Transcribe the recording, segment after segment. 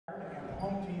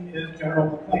is General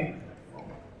McLane.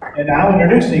 And now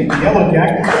introducing the Yellow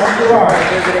Jackets of Girard.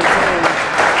 Visiting team.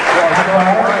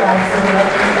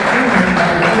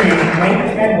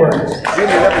 Nate Edwards.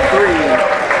 Junior number 3,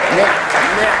 Nick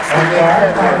Edwards.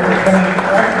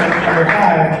 Number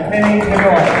 5, Kenny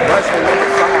Girard. Freshman number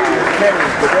 5, Kenny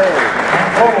Girard.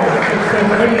 Forward,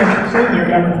 senior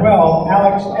number 12,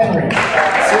 Alex Henry.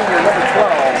 Senior number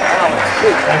 12, Alex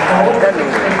Henry.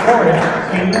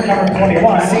 Senior number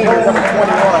 21. Senior number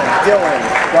 21, Dylan,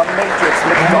 the Matrix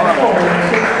McDonald.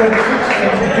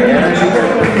 And junior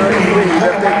number 33,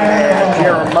 the big man,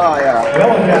 Geremia.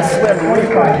 The Slim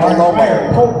Reaper, Dell'Omo.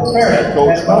 Head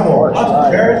coach,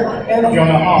 and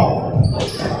Jonah Hall.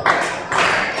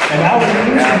 And now we're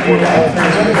using the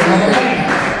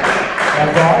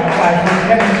Guard,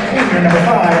 senior number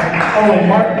 5, Owen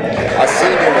Martin. A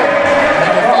senior number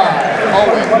 5,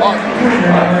 Owen Martin.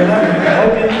 Junior number 11,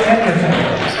 Logan Anderson.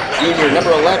 Junior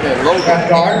number 11, Logan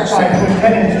Anderson.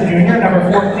 Junior number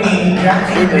 14,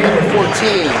 Jackson. Junior number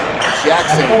 14,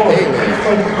 Jackson Dailey.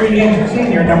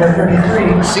 Senior number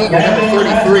 33. Senior number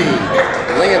 33,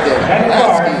 Landon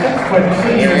Lasky.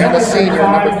 And the senior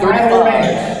number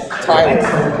 35, Tyler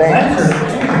Banks.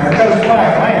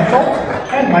 Ryan Schulz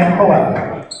and Mike Powell.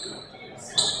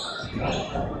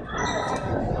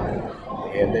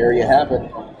 And there you have it.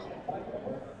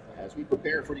 As we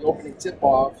prepare for the opening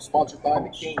tip-off, sponsored by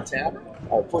McCain Tavern,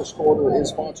 our first quarter is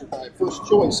sponsored by First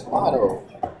Choice Auto.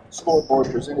 Scoreboard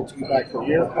presented to you by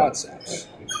Career Concepts.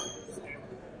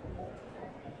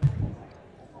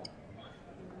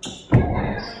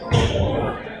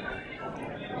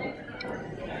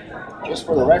 Just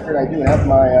for the record, I do have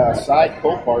my side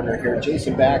co-partner here,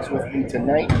 Jason Bax, with me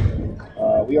tonight.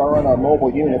 We are on our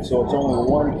mobile unit, so it's only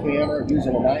one camera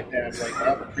using an iPad right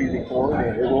now to pre-record,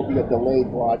 and it will be a delayed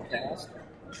broadcast.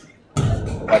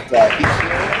 But he's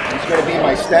here. He's going to be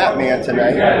my stat man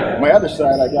tonight. On my other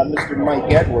side, I got Mr.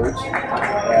 Mike Edwards,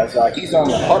 as he's on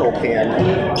the huddle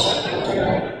camera.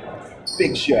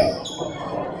 Big show.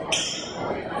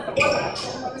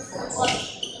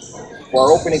 For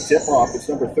our opening tip-off, it's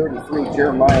number 33,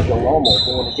 Jeremiah Dell'Omo,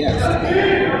 going against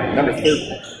number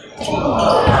 13.